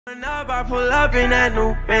I pull up in that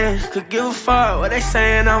new Benz. Could give a fuck what they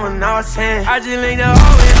saying, I'm a North 10. I just leaned the hole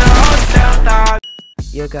in the hotel, dog.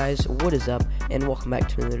 Yo guys, what is up, and welcome back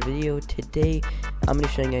to another video. Today I'm going to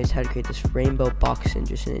show you guys how to create this rainbow box in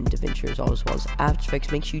just in Davinci Resolve as well as After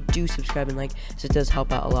Effects. Make sure you do subscribe and like, as it does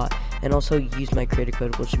help out a lot, and also use my creator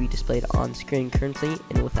code, which will be displayed on screen currently.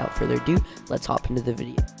 And without further ado, let's hop into the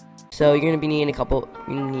video. So you're going to be needing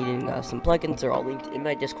some plugins. They're all linked in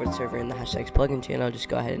my Discord server in the hashtags plugin channel. Just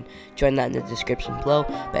go ahead and join that in the description below.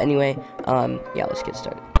 But anyway, yeah, let's get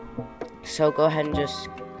started. So go ahead and just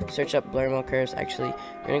search up blur mode curves. Actually,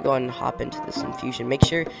 we're going to go and hop into this infusion. Make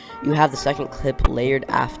sure you have the second clip layered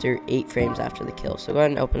after 8 frames after the kill. So go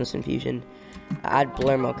ahead and open this infusion. Add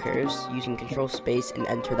blur mode curves using control space and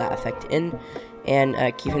enter that effect in. And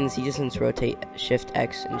keyframe the Z distance, rotate Shift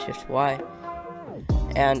X and Shift Y.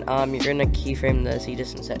 And you're going to keyframe the Z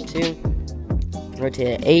distance at 2.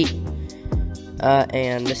 Rotate at 8.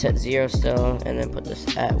 And this at 0 still. And then put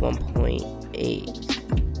this at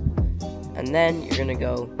 1.8. And then you're gonna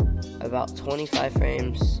go about 25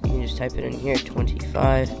 frames. You can just type it in here,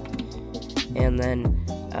 25, and then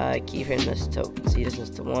keyframe this to Z distance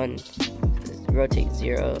to 1. Rotate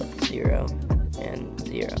 0, 0, and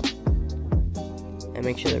 0, and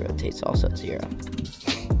make sure the rotate's also at 0.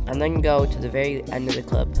 And then go to the very end of the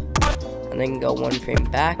clip, and then go 1 frame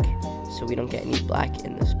back, so we don't get any black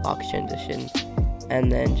in this box transition.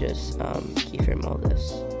 And then just keyframe all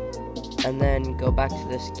this. And then go back to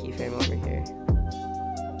this keyframe over here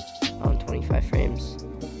on 25 frames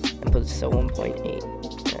and put this to 1.8.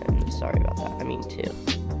 And sorry about that, I mean 2.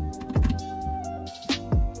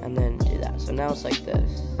 And then do that. So now it's like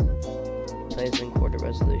this. Play this in quarter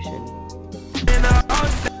resolution.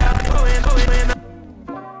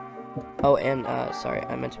 Oh, and sorry,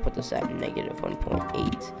 I meant to put this at negative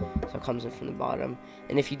 1.8. So it comes in from the bottom.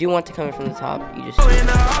 And if you do want to come in from the top, you just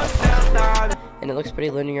and it looks pretty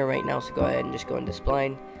linear right now, so go ahead and just go into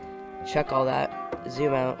spline, check all that,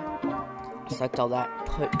 zoom out, select all that,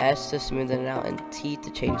 put S to smoothen it out, and T to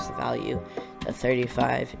change the value to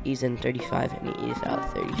 35, ease in 35, and ease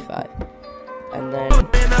out 35. And then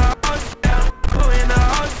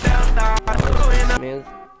smooth,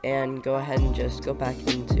 and go ahead and just go back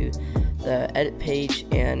into the edit page,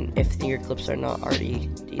 and if your clips are not already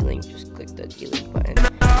delinked, just click the delink button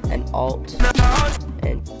and Alt,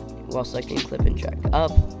 and while selecting clip and drag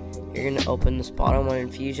up, you're gonna open this bottom one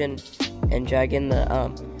infusion and drag in the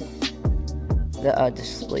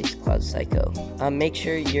displace cloud psycho. Make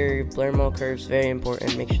sure your blur mode curves, very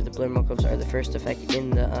important. Make sure the blur mode curves are the first effect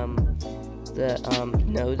in the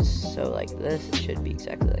nodes. So like this, it should be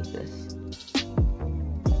exactly like this.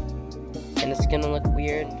 And it's gonna look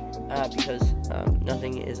weird because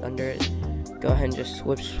nothing is under it. Go ahead and just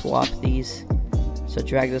swap these. So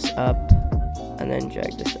drag this up, and then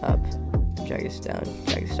drag this up, drag this down,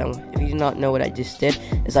 drag this down. If you do not know what I just did,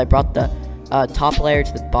 is I brought the top layer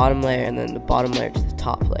to the bottom layer, and then the bottom layer to the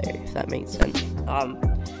top layer, if that makes sense.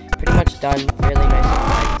 Pretty much done, really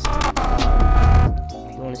nice effects.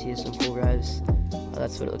 If you want to see this in full res,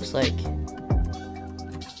 that's what it looks like.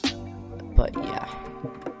 But yeah.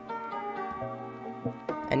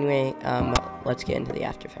 Anyway, let's get into the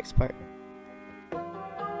After Effects part.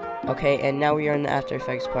 Okay, and now we are in the After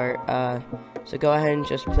Effects part. So go ahead and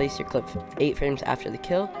just place your clip 8 frames after the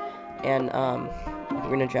kill, and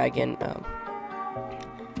we're gonna drag in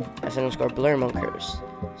blur mode curves.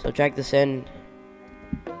 So drag this in.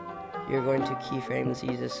 You're going to keyframe the Z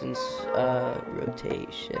distance,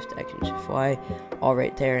 rotate Shift X and Shift Y, all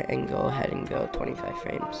right there, and go ahead and go 25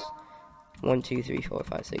 frames. 1, 2, 3, 4,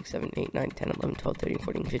 5, 6, 7, 8, 9, 10, 11, 12, 13,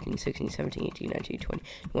 14, 15, 16, 17, 18, 19, 20,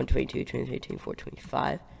 21, 22, 23, 24,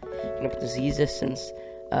 25. I'm gonna put the Z distance,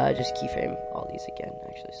 just keyframe all these again,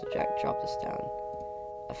 actually. So drop this down.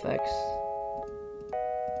 Effects.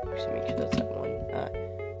 Actually, make sure that's at 1.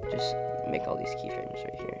 Just make all these keyframes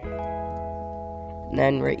right here. And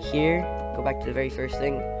then right here, go back to the very first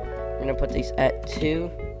thing. We're gonna put these at 2.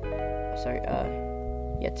 Sorry,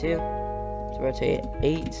 2. So rotate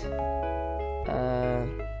 8.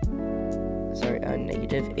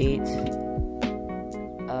 Negative 8,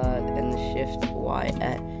 and the Shift Y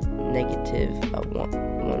at negative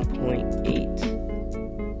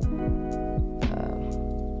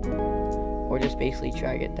 1.8, or just basically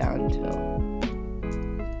drag it down to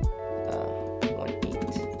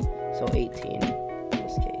 1.8, so 18 in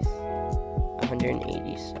this case,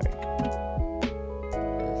 180, sorry.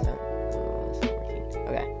 That's not working.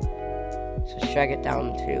 Okay, so just drag it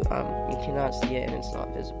down to, you cannot see it and it's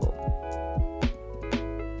not visible.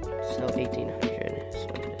 So 1800 is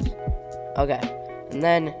what it is. Okay, and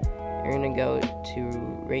then you're gonna go to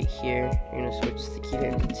right here, you're gonna switch the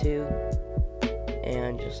keyframe to 2,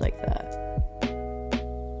 and just like that.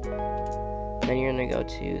 Then you're gonna go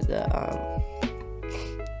to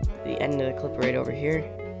the end of the clip right over here,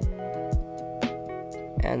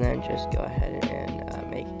 and then just go ahead and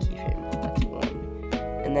make a keyframe. That's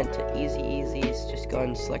 1. And then to easy, just go ahead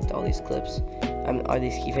and select all these clips, all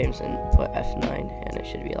these keyframes, and put F9, and it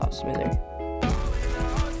should be a lot smoother.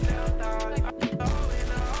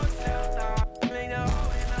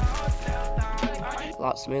 A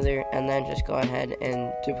lot smoother. And then just go ahead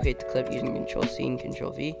and duplicate the clip using Control-C and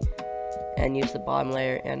Control-V, and use the bottom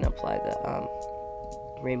layer and apply the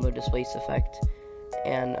rainbow displace effect.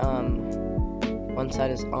 And once that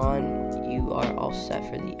is on, you are all set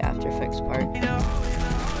for the After Effects part.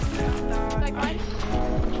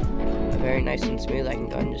 Very nice and smooth. I can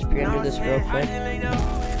go ahead and just pre-render this real quick.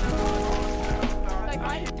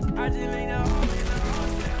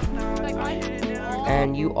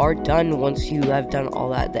 And you are done once you have done all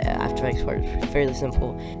that. The After Effects part is fairly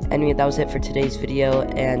simple. Anyway, that was it for today's video,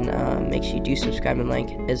 and make sure you do subscribe and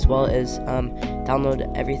like, as well as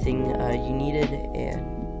download everything you needed,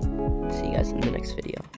 and see you guys in the next video.